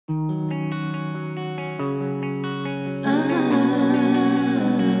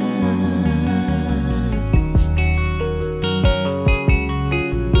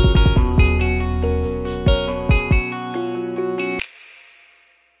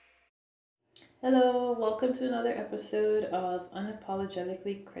Hello, welcome to another episode of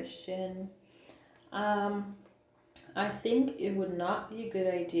Unapologetically Christian. Um, I think it would not be a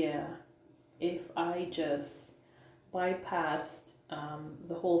good idea if I just bypassed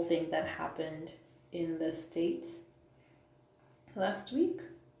the whole thing that happened in the States last week.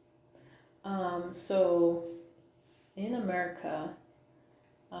 So in America,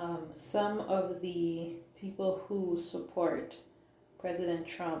 some of the people who support President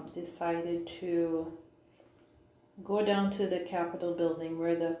Trump decided to go down to the Capitol building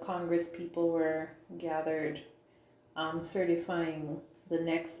where the Congress people were gathered, certifying the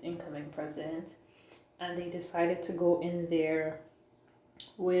next incoming president. And they decided to go in there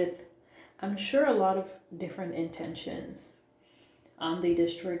with, I'm sure, a lot of different intentions. They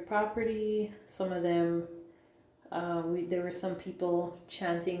destroyed property. Some of them, there were some people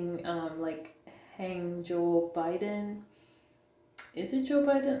chanting, like, hang Joe Biden. Is it Joe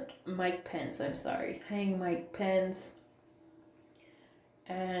Biden? Mike Pence, I'm sorry. Hang Mike Pence.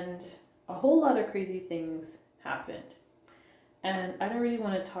 And a whole lot of crazy things happened. And I don't really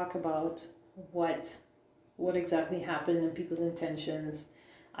want to talk about what exactly happened and people's intentions.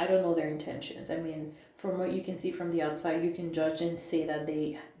 I don't know their intentions. I mean, from what you can see from the outside, you can judge and say that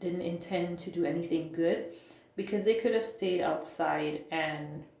they didn't intend to do anything good, because they could have stayed outside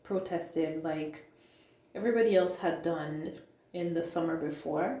and protested like everybody else had done in the summer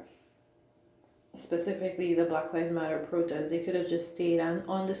before, specifically the Black Lives Matter protests. They could have just stayed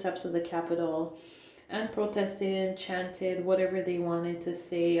on the steps of the Capitol and protested, chanted whatever they wanted to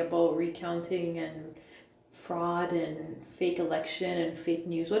say about recounting and fraud and fake election and fake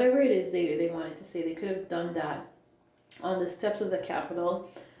news, whatever it is they wanted to say. They could have done that on the steps of the Capitol,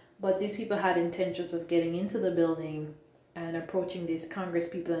 but these people had intentions of getting into the building and approaching these Congress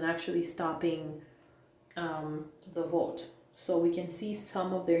people and actually stopping the vote. So we can see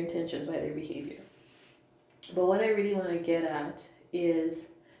some of their intentions by their behavior. But what I really want to get at is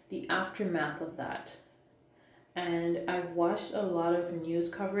the aftermath of that. And I've watched a lot of news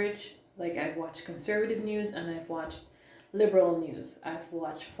coverage. Like, I've watched conservative news and I've watched liberal news. I've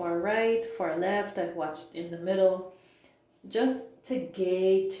watched far right, far left, I've watched in the middle, just to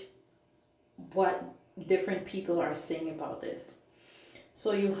gauge what different people are saying about this.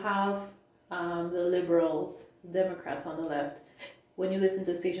 So you have the liberals, Democrats on the left, when you listen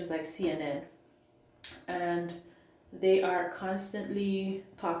to stations like CNN, and they are constantly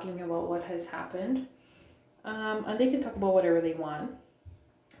talking about what has happened. And they can talk about whatever they want,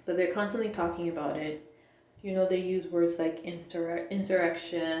 but they're constantly talking about it. You know, they use words like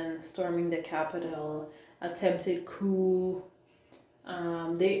insurrection, storming the Capitol, attempted coup.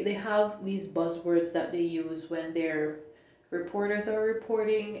 They have these buzzwords that they use when their reporters are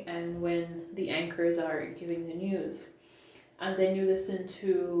reporting and when the anchors are giving the news. And then you listen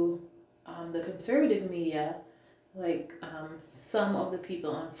to the conservative media, like some of the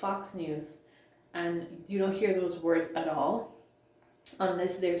people on Fox News, and you don't hear those words at all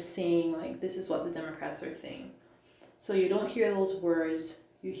unless they're saying, like, this is what the Democrats are saying. So you don't hear those words.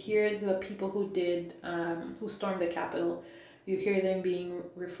 You hear the people who stormed the Capitol. You hear them being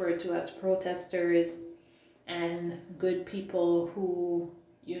referred to as protesters and good people who,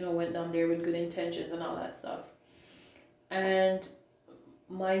 went down there with good intentions and all that stuff. And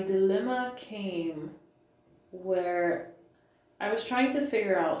my dilemma came where I was trying to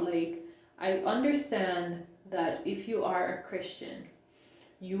figure out, like, I understand that if you are a Christian,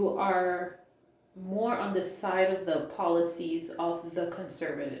 you are more on the side of the policies of the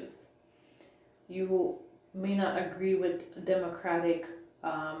conservatives. You may not agree with Democratic,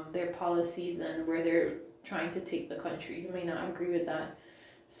 their policies and where they're trying to take the country. You may not agree with that.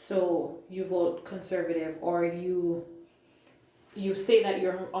 So you vote conservative, or you say that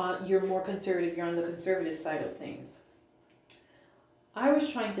you're more conservative, you're on the conservative side of things. I was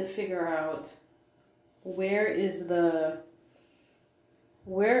trying to figure out where is the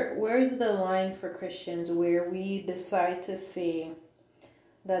line for Christians where we decide to say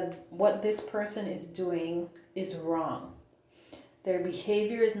that what this person is doing is wrong. Their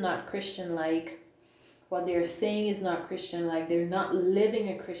behavior is not Christian-like. What they're saying is not Christian-like. They're not living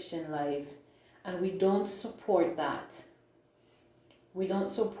a Christian life. And we don't support that. We don't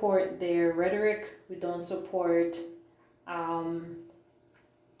support their rhetoric. We don't support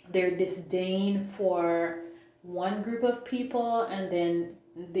their disdain for one group of people and then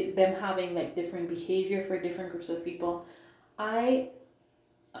them having like different behavior for different groups of people.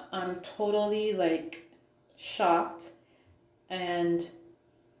 I'm totally like shocked, and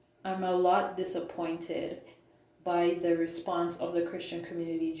I'm a lot disappointed by the response of the Christian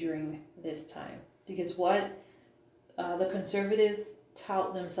community during this time, because what the conservatives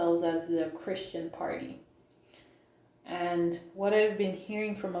tout themselves as the Christian party. And what I've been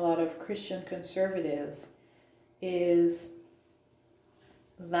hearing from a lot of Christian conservatives is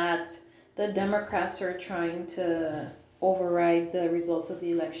that the Democrats are trying to override the results of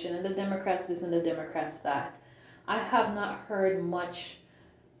the election, and the Democrats this and the Democrats that. I have not heard much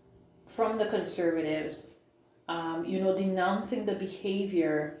from the conservatives, denouncing the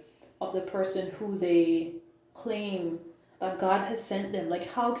behavior of the person who they claim that God has sent them.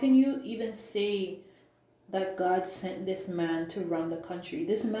 Like, how can you even say that God sent this man to run the country?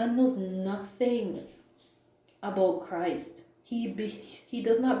 This man knows nothing about Christ. He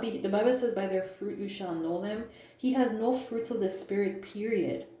does not be, the Bible says, by their fruit you shall know them. He has no fruits of the Spirit,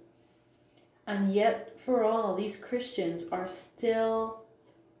 period. And yet, for all, these Christians are still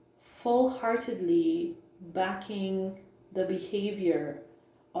full-heartedly backing the behavior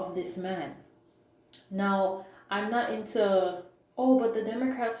of this man. Now, I'm not into, oh, but the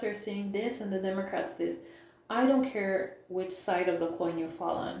Democrats are saying this and the Democrats this. I don't care which side of the coin you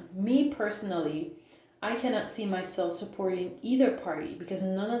fall on. Me personally, I cannot see myself supporting either party because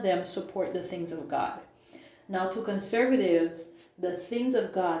none of them support the things of God. Now, to conservatives, the things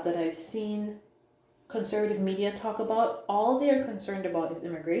of God that I've seen conservative media talk about, all they're concerned about is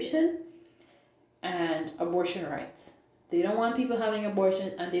immigration and abortion rights. They don't want people having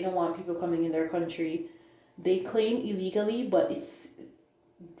abortions and they don't want people coming in their country. They claim illegally, but it's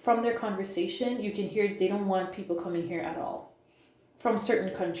from their conversation, you can hear they don't want people coming here at all from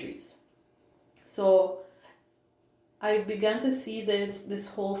certain countries. So I began to see this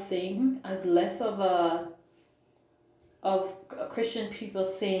whole thing as less of Christian people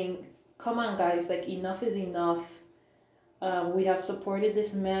saying, come on guys, like enough is enough. We have supported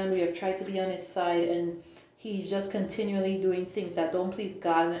this man, we have tried to be on his side, and he's just continually doing things that don't please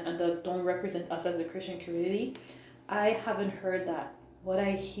God and that don't represent us as a Christian community. I haven't heard that. What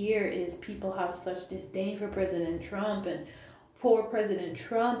I hear is people have such disdain for President Trump and poor President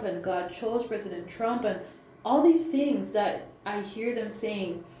Trump and God chose President Trump and all these things that I hear them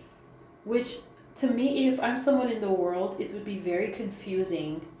saying, which to me, if I'm someone in the world, it would be very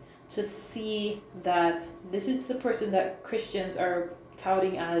confusing to see that this is the person that Christians are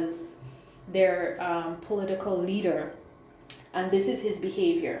touting as their political leader, and this is his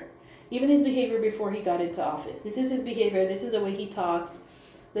behavior. Even his behavior before he got into office. This is his behavior, this is the way he talks,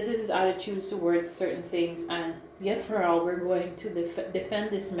 this is his attitudes towards certain things, and yet for all, we're going to defend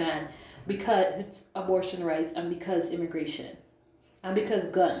this man because it's abortion rights and because immigration and because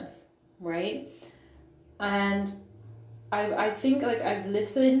guns, right? And I think like I've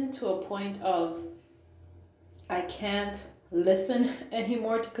listened to a point of I can't listen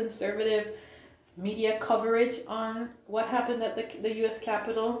anymore to conservative media coverage on what happened at the U.S.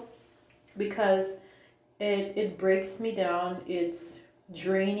 Capitol, because it breaks me down. It's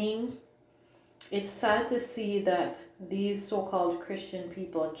draining. It's sad to see that these so-called Christian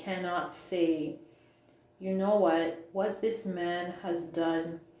people cannot say, you know what this man has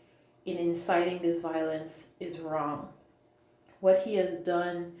done in inciting this violence is wrong. What he has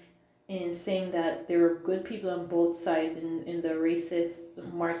done in saying that there were good people on both sides in the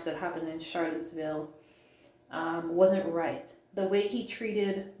racist march that happened in Charlottesville wasn't right. The way he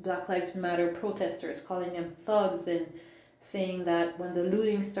treated Black Lives Matter protesters, calling them thugs and saying that when the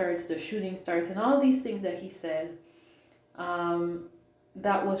looting starts, the shooting starts, and all these things that he said,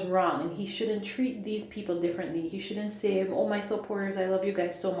 that was wrong. And he shouldn't treat these people differently. He shouldn't say, oh, my supporters, I love you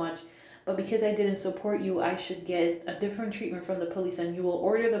guys so much, but because I didn't support you, I should get a different treatment from the police, and you will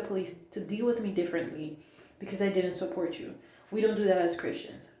order the police to deal with me differently because I didn't support you. We don't do that as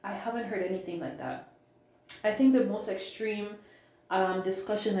Christians. I haven't heard anything like that. I think the most extreme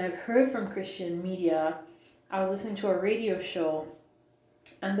discussion I've heard from Christian media, I was listening to a radio show,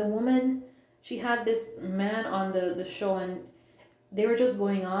 and the woman, she had this man on the show, and they were just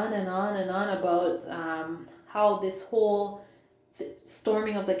going on and on and on about how this whole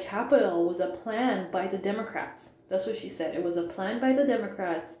storming of the Capitol was a plan by the Democrats. That's what she said. It was a plan by the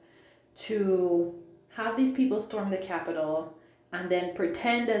Democrats to have these people storm the Capitol and then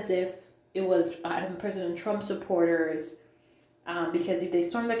pretend as if it was President Trump supporters, because if they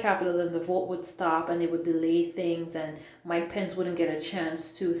stormed the Capitol, then the vote would stop and it would delay things, and Mike Pence wouldn't get a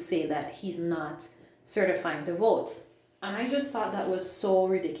chance to say that he's not certifying the votes. And I just thought that was so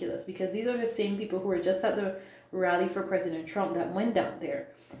ridiculous, because these are the same people who were just at the rally for President Trump that went down there.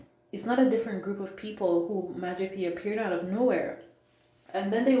 It's not a different group of people who magically appeared out of nowhere.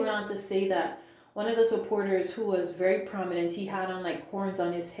 And then they went on to say that one of the supporters, who was very prominent, he had on like horns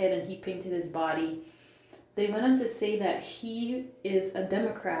on his head and he painted his body. They went on to say that he is a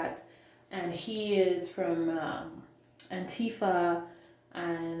Democrat and he is from Antifa,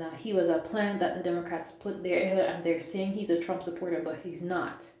 and he was a plant that the Democrats put there, and they're saying he's a Trump supporter, but he's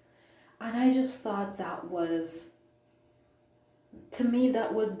not. And I just thought that was, to me,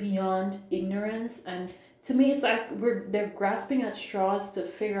 that was beyond ignorance. And to me, it's like they're grasping at straws to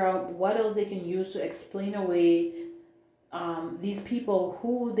figure out what else they can use to explain away these people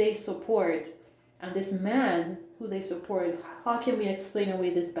who they support, and this man who they support. How can we explain away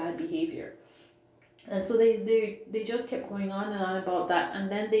this bad behavior? And so they just kept going on and on about that,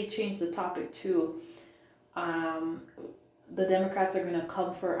 and then they changed the topic to the Democrats are going to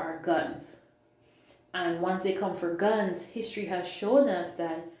come for our guns. And once they come for guns, history has shown us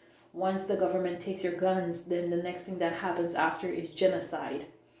that once the government takes your guns, then the next thing that happens after is genocide.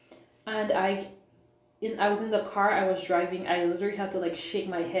 And I was in the car, I was driving, I literally had to like shake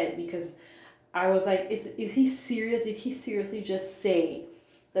my head, because I was like, is he serious? Did he seriously just say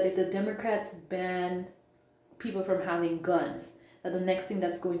that if the Democrats ban people from having guns, that the next thing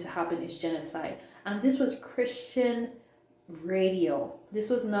that's going to happen is genocide? And this was Christian radio. This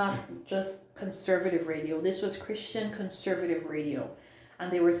was not just conservative radio. This was Christian conservative radio. And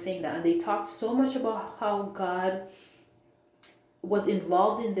they were saying that. And they talked so much about how God was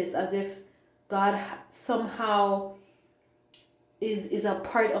involved in this, as if God somehow is a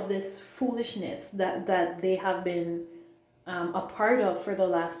part of this foolishness that they have been a part of for the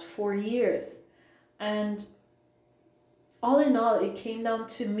last 4 years. And all in all, it came down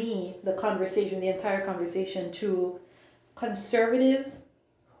to me, the entire conversation, to conservatives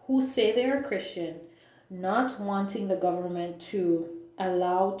who say they are Christian not wanting the government to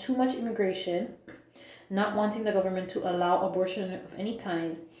allow too much immigration, not wanting the government to allow abortion of any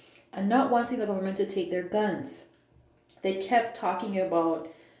kind, and not wanting the government to take their guns. They kept talking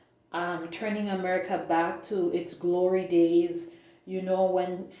about turning America back to its glory days,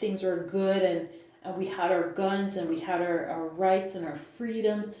 when things were good, and we had our guns and we had our rights and our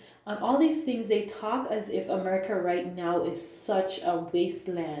freedoms. And all these things, they talk as if America right now is such a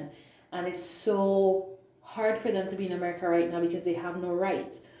wasteland, and it's so hard for them to be in America right now because they have no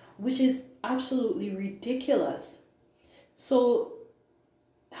rights, which is absolutely ridiculous. So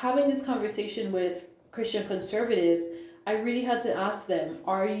having this conversation with Christian conservatives, I really had to ask them,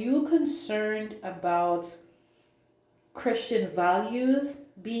 are you concerned about Christian values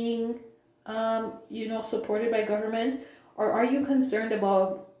being supported by government, or are you concerned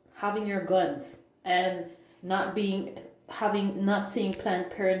about having your guns and not seeing Planned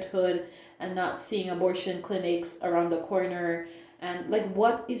Parenthood and not seeing abortion clinics around the corner? And like,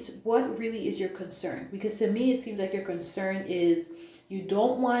 what really is your concern? Because to me, it seems like your concern is you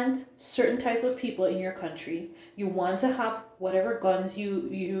don't want certain types of people in your country. You want to have whatever guns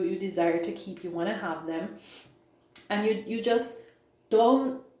you desire to keep. You want to have them, and you just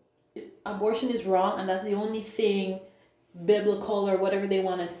don't. Abortion is wrong, and that's the only thing biblical or whatever they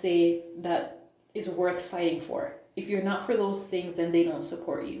want to say that is worth fighting for. If you're not for those things, then they don't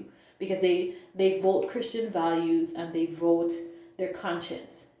support you, because they vote Christian values and they vote their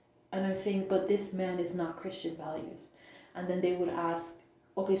conscience. And I'm saying, but this man is not Christian values. And then they would ask,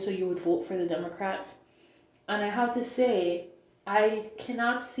 okay, so you would vote for the Democrats? And I have to say, I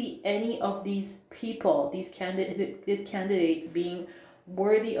cannot see any of these people, these candidates being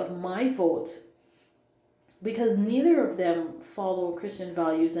worthy of my vote, because neither of them follow Christian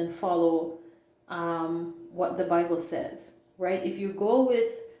values and follow what the Bible says, right? If you go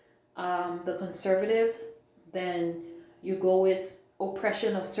with the conservatives, then you go with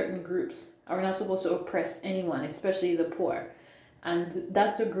oppression of certain groups. We're not supposed to oppress anyone, especially the poor. And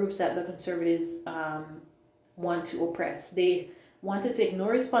that's the groups that the conservatives want to oppress. They want to take no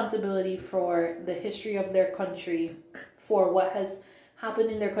responsibility for the history of their country, for what has happened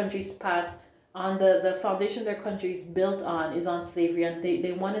in their country's past. On the foundation their country is built on is on slavery, and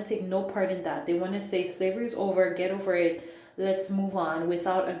they want to take no part in that. They want to say slavery is over, get over it, let's move on,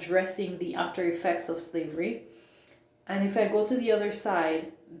 without addressing the after effects of slavery. And if I go to the other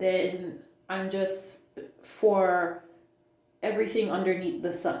side, then I'm just for everything underneath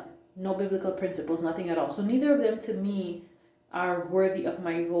the sun. No biblical principles, nothing at all. So neither of them to me are worthy of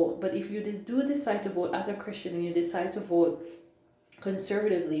my vote. But if you do decide to vote as a Christian and you decide to vote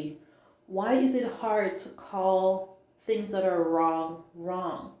conservatively, why is it hard to call things that are wrong,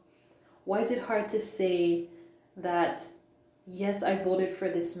 wrong? Why is it hard to say that, yes, I voted for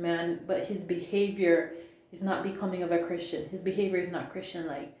this man, but his behavior is not becoming of a Christian. His behavior is not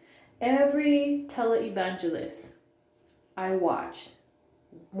Christian-like. Every televangelist I watched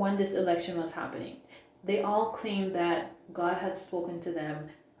when this election was happening, they all claimed that God had spoken to them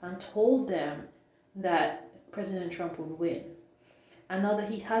and told them that President Trump would win. And now that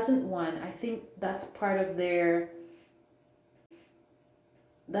he hasn't won, I think that's part of their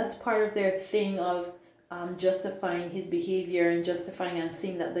that's part of their thing of justifying his behavior and justifying and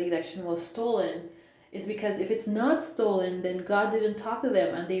saying that the election was stolen, is because if it's not stolen, then God didn't talk to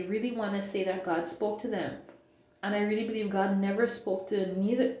them, and they really want to say that God spoke to them. And I really believe God never spoke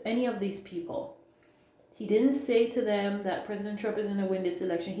to any of these people. He didn't say to them that President Trump is going to win this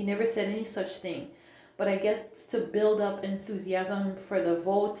election. He never said any such thing. But I guess to build up enthusiasm for the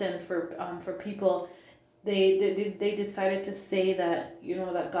vote and for people, they decided to say that, you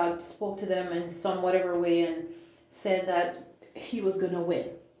know, that God spoke to them in some whatever way and said that he was going to win.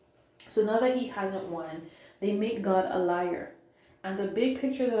 So now that he hasn't won, they make God a liar. And the big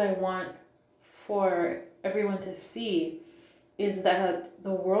picture that I want for everyone to see is that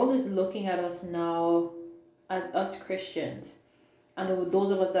the world is looking at us now, at us Christians, and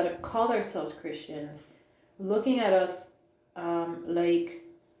those of us that call ourselves Christians, looking at us like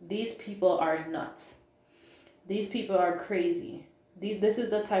these people are nuts. These people are crazy. This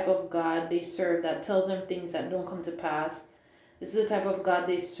is the type of God they serve that tells them things that don't come to pass. This is the type of God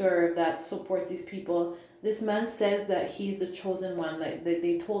they serve that supports these people. This man says that he's the chosen one. Like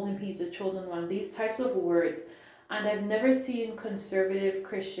they told him he's the chosen one. These types of words. And I've never seen conservative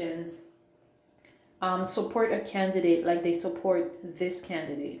Christians support a candidate like they support this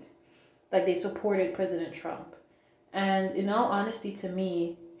candidate. Like they supported President Trump. And in all honesty, to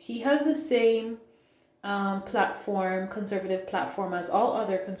me, he has the same conservative platform as all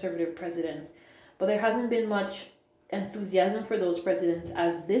other conservative presidents. But there hasn't been much enthusiasm for those presidents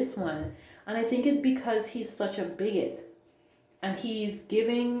as this one. And I think it's because he's such a bigot. And he's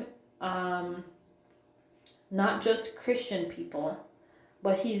giving not just Christian people,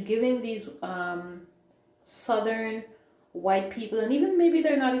 but he's giving these Southern white people, and even maybe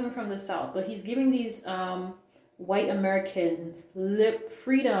they're not even from the South, but he's giving these white Americans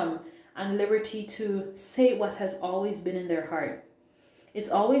freedom and liberty to say what has always been in their heart. It's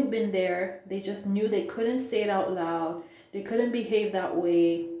always been there. They just knew they couldn't say it out loud. They couldn't behave that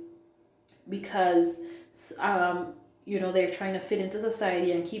way because they're trying to fit into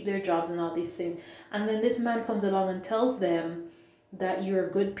society and keep their jobs and all these things. And then this man comes along and tells them that you're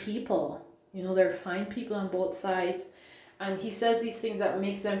good people. You know, they're fine people on both sides. And he says these things that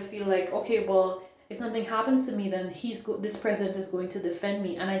makes them feel like, okay, well, if something happens to me, then this president is going to defend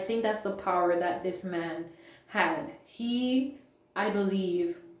me. And I think that's the power that this man had. He, I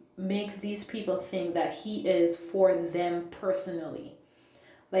believe, makes these people think that he is for them personally.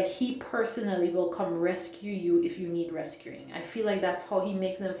 Like he personally will come rescue you if you need rescuing. I feel like that's how he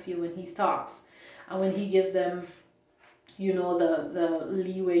makes them feel when he talks. And when he gives them, you know, the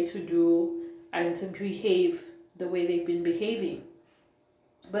leeway to do and to behave the way they've been behaving.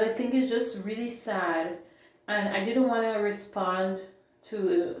 But I think it's just really sad, and I didn't want to respond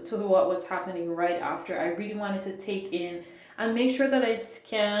to what was happening right after. I really wanted to take in and make sure that I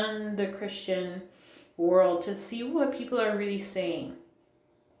scan the Christian world to see what people are really saying.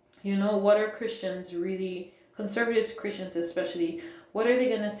 You know, what are Christians really, conservative Christians especially, what are they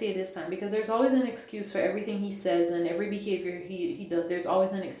going to say this time? Because there's always an excuse for everything he says and every behavior he does. There's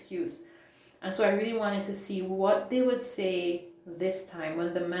always an excuse. And so I really wanted to see what they would say this time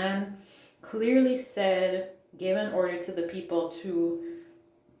when the man clearly gave an order to the people to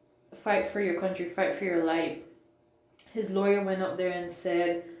fight for your country, fight for your life. His lawyer went up there and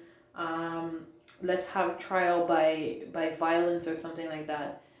said, let's have trial by violence or something like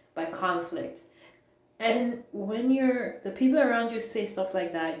that, by conflict. And when the people around you say stuff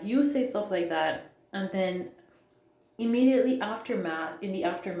like that, you say stuff like that, and then immediately in the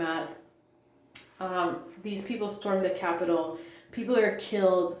aftermath, these people stormed the Capitol. People are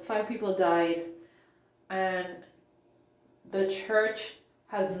killed. 5 people died. And the church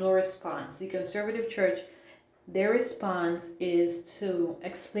has no response. The conservative church, their response is to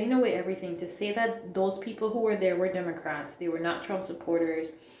explain away everything, to say that those people who were there were Democrats. They were not Trump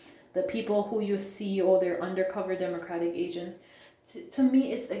supporters. The people who you see, they're undercover Democratic agents. To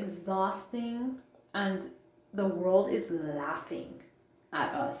me, it's exhausting. And the world is laughing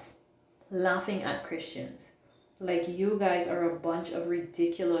at us. Laughing at Christians. Like, you guys are a bunch of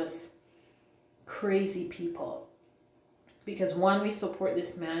ridiculous, crazy people. Because one, we support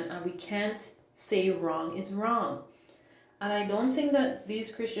this man, and we can't say wrong is wrong. And I don't think that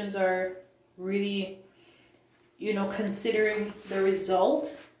these Christians are really, considering the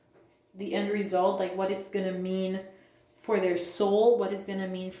result, the end result, like what it's going to mean for their soul, what it's going to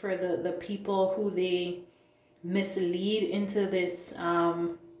mean for the people who they mislead into this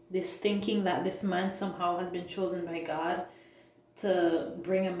this thinking that this man somehow has been chosen by God to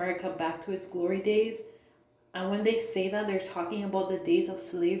bring America back to its glory days. And when they say that, they're talking about the days of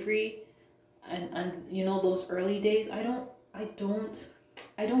slavery and those early days.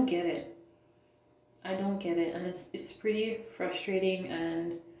 I I don't get it. I don't get it, and it's pretty frustrating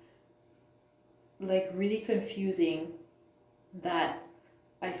and like really confusing that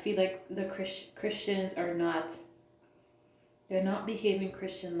I feel like the Christians are not, they're not behaving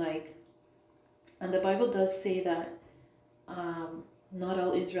Christian like. And the Bible does say that not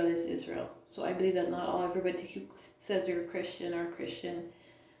all Israel is Israel. So I believe that not all everybody who says you're a Christian are Christian.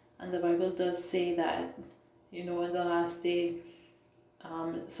 And the Bible does say that, in the last day,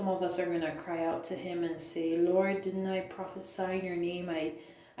 some of us are going to cry out to him and say, Lord, didn't I prophesy in your name?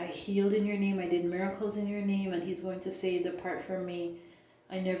 I healed in your name. I did miracles in your name. And he's going to say, depart from me.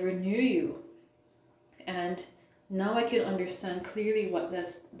 I never knew you. And now I can understand clearly what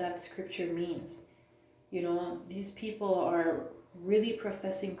that scripture means. These people are really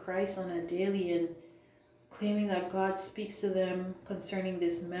professing Christ on a daily and claiming that God speaks to them concerning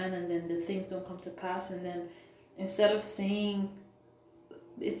this man, and then the things don't come to pass. And then instead of saying,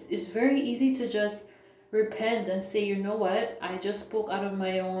 it's very easy to just repent and say, you know what, I just spoke out of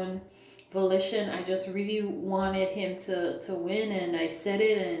my own volition. I just really wanted him to win, and I said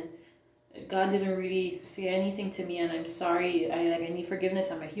it, and God didn't really say anything to me, and I'm sorry. I need forgiveness.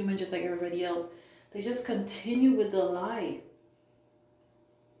 I'm a human just like everybody else. They just continue with the lie.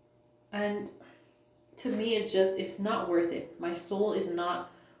 And to me, it's not worth it. My soul is not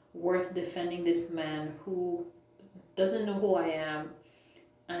worth defending this man who doesn't know who I am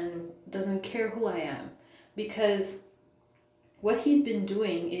and doesn't care who I am. Because what he's been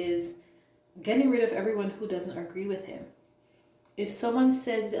doing is getting rid of everyone who doesn't agree with him. If someone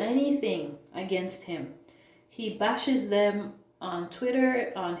says anything against him, he bashes them on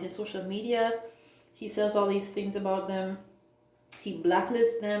Twitter, on his social media. He says all these things about them. He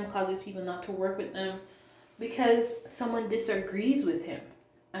blacklists them, causes people not to work with them because someone disagrees with him.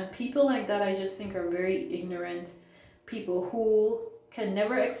 And people like that, I just think, are very ignorant people who can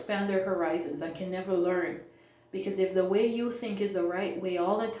never expand their horizons and can never learn. Because if the way you think is the right way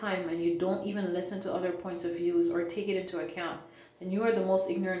all the time and you don't even listen to other points of views or take it into account, then you are the most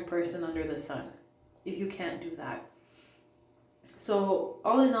ignorant person under the sun, if you can't do that. So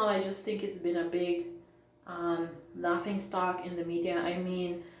all in all, I just think it's been a big laughing stock in the media. I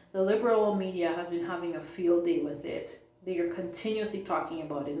mean, the liberal media has been having a field day with it. They are continuously talking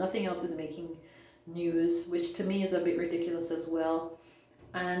about it. Nothing else is making news, which to me is a bit ridiculous as well.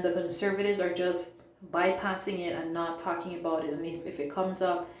 And the conservatives are just bypassing it and not talking about it. And if it comes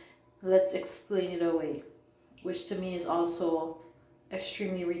up, let's explain it away, which to me is also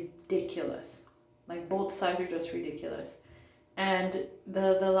extremely ridiculous. Like, both sides are just ridiculous. And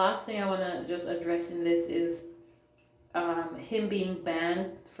the last thing I want to just address in this is him being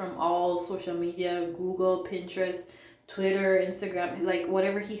banned from all social media, Google, Pinterest, Twitter, Instagram, like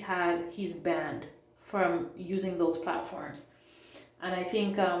whatever he had, he's banned from using those platforms. And I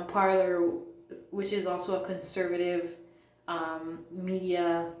think Parler, which is also a conservative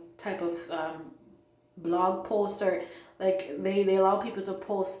media type of blog post, or like they allow people to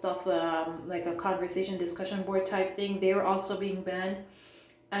post stuff like a conversation discussion board type thing. They were also being banned.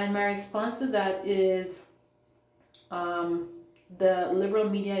 And my response to that is the liberal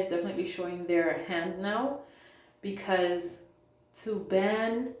media is definitely showing their hand now, because to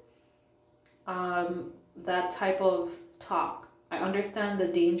ban that type of talk, I understand the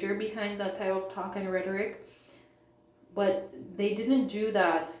danger behind that type of talk and rhetoric, but they didn't do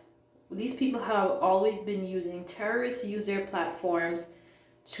that. These people have always been using, terrorists use their platforms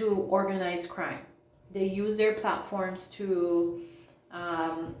to organize crime. They use their platforms to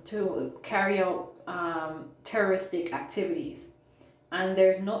carry out terroristic activities, and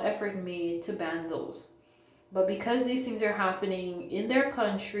there's no effort made to ban those. But because these things are happening in their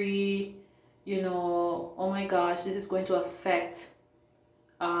country, oh my gosh, this is going to affect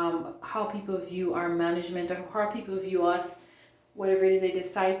how people view our management, or how people view us, whatever it is they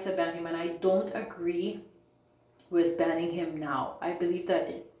decide to ban him. And I don't agree with banning him now. I believe that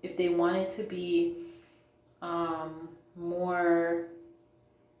if they wanted to be more,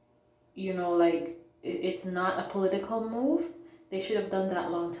 like it's not a political move, they should have done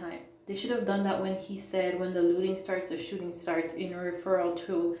that long time. They should have done that when he said, when the looting starts, the shooting starts, in referral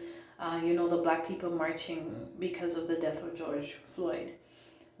to the black people marching because of the death of George Floyd.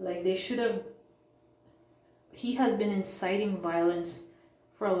 Like, they should have. He has been inciting violence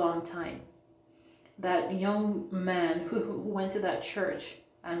for a long time. That young man who went to that church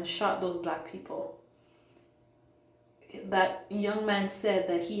and shot those black people, that young man said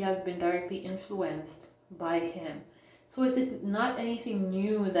that he has been directly influenced by him. So it is not anything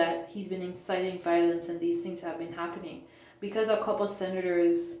new that he's been inciting violence and these things have been happening. Because a couple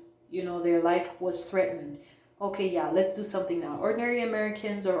senators, their life was threatened, okay, yeah, let's do something now. Ordinary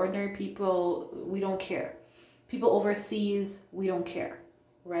Americans or ordinary people, we don't care. People overseas, we don't care,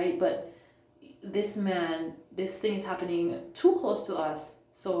 right? But this man, this thing is happening too close to us,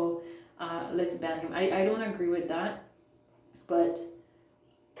 so let's ban him. I don't agree with that, but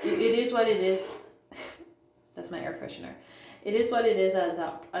it is what it is. That's my air freshener. It is what it is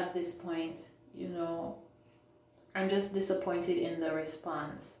at this point. You know, I'm just disappointed in the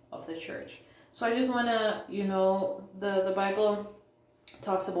response of the church. So I just want to, you know, the Bible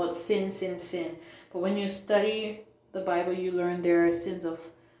talks about sin, sin, sin. But when you study the Bible, you learn there are sins of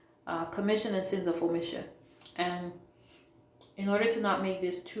commission and sins of omission. And in order to not make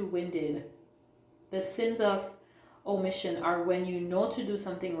this too winded, the sins of omission are when you know to do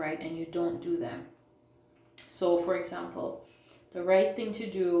something right and you don't do them. So, for example, the right thing to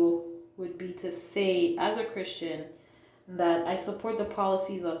do would be to say, as a Christian, that I support the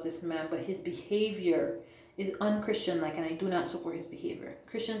policies of this man, but his behavior is unchristian-like, and I do not support his behavior.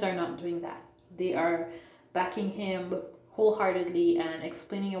 Christians are not doing that. They are backing him wholeheartedly and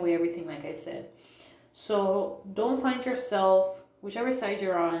explaining away everything, like I said. So don't find yourself, whichever side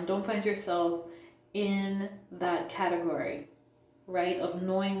you're on, don't find yourself in that category, right, of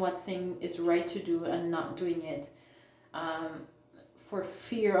knowing what thing is right to do and not doing it for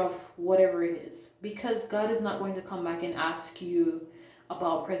fear of whatever it is. Because God is not going to come back and ask you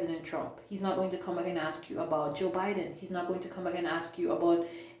about President Trump. He's not going to come back and ask you about Joe Biden. He's not going to come back and ask you about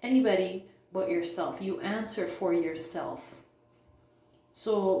anybody but yourself. You answer for yourself.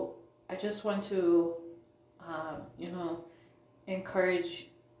 So I just want to, encourage,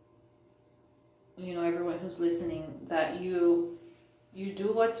 everyone who's listening, that you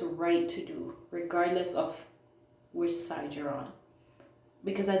do what's right to do, regardless of which side you're on.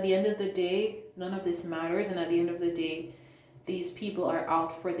 Because at the end of the day, none of this matters. And at the end of the day, these people are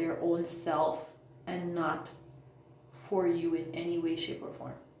out for their own self and not for you in any way, shape, or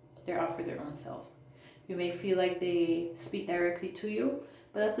form. They're out for their own self. You may feel like they speak directly to you,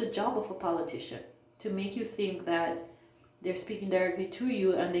 but that's the job of a politician, to make you think that they're speaking directly to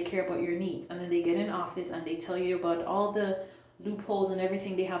you and they care about your needs. And then they get in office and they tell you about all the loopholes and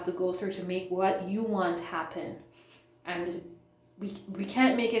everything they have to go through to make what you want happen. And we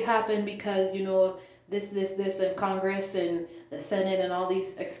can't make it happen because, this, and Congress and the Senate and all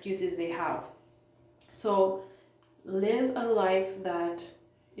these excuses they have. So live a life that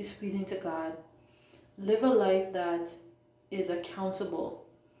is pleasing to God. Live a life that is accountable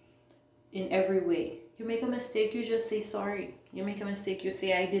in every way. You make a mistake, you just say sorry. You make a mistake, you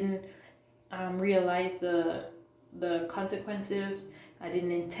say, I didn't realize the consequences. I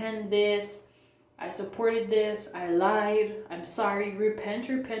didn't intend this. I supported this. I lied. I'm sorry. Repent,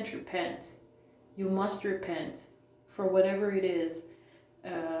 repent, repent. You must repent for whatever it is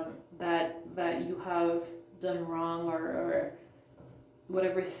that you have done wrong, or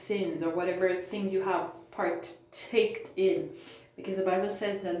whatever sins or whatever things you have partaked in. Because the Bible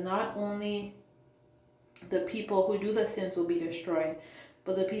says that not only the people who do the sins will be destroyed,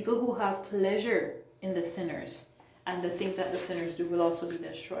 but the people who have pleasure in the sinners and the things that the sinners do will also be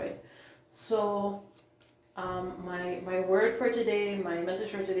destroyed. So my word for today, my message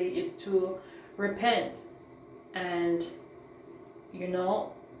for today is to repent and,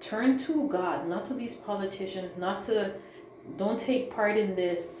 turn to God, not to these politicians, don't take part in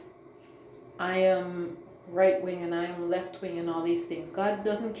this, I am right wing and I am left wing and all these things. God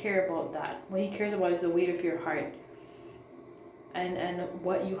doesn't care about that. What he cares about is the weight of your heart and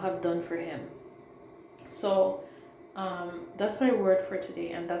what you have done for him. So that's my word for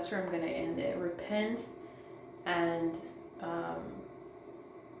today, and that's where I'm going to end it. Repent, and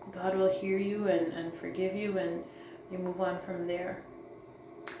God will hear you and forgive you, and you move on from there.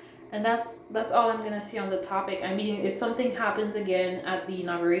 And that's all I'm going to say on the topic. I mean, if something happens again at the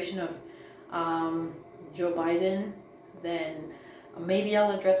inauguration of Joe Biden, then maybe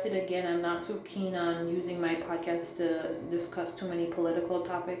I'll address it again. I'm not too keen on using my podcast to discuss too many political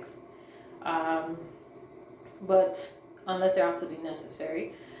topics. But unless they're absolutely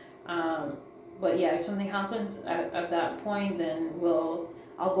necessary. But yeah, if something happens at that point, then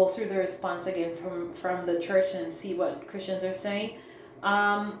I'll go through the response again from the church and see what Christians are saying.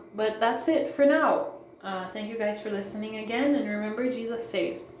 But that's it for now. Thank you guys for listening again, and remember, Jesus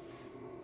saves.